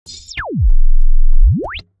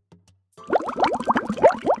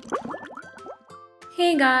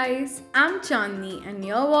Hey guys, I'm Chandni and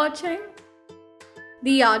you're watching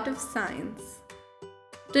The Art of Science.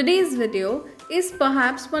 Today's video is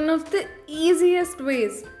perhaps one of the easiest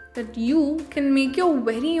ways that you can make your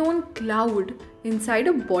very own cloud inside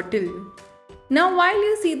a bottle. Now while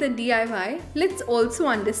you see the DIY, let's also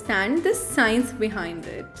understand the science behind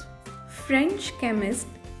it. French chemist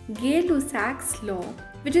Gay-Lussac's law,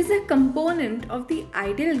 which is a component of the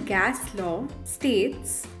ideal gas law,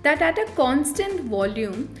 states that at a constant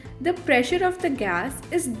volume, the pressure of the gas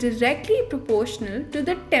is directly proportional to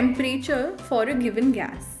the temperature for a given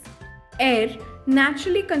gas. Air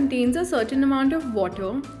naturally contains a certain amount of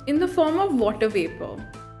water in the form of water vapor.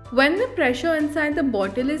 When the pressure inside the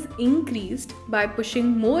bottle is increased by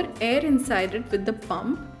pushing more air inside it with the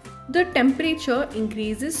pump, the temperature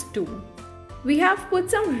increases too. We have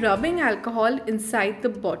put some rubbing alcohol inside the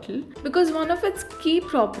bottle because one of its key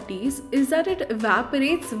properties is that it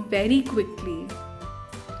evaporates very quickly.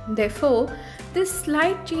 Therefore, this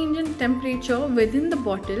slight change in temperature within the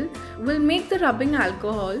bottle will make the rubbing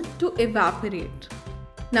alcohol to evaporate.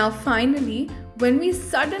 Now finally, when we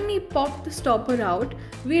suddenly pop the stopper out,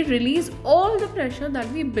 we release all the pressure that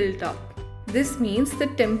we built up. This means the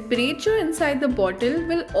temperature inside the bottle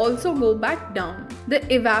will also go back down.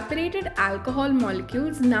 The evaporated alcohol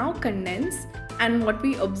molecules now condense, and what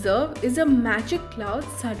we observe is a magic cloud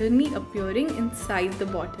suddenly appearing inside the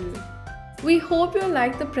bottle. We hope you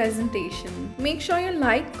like the presentation. Make sure you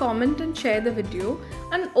like, comment and share the video,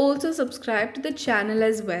 and also subscribe to the channel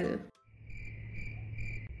as well.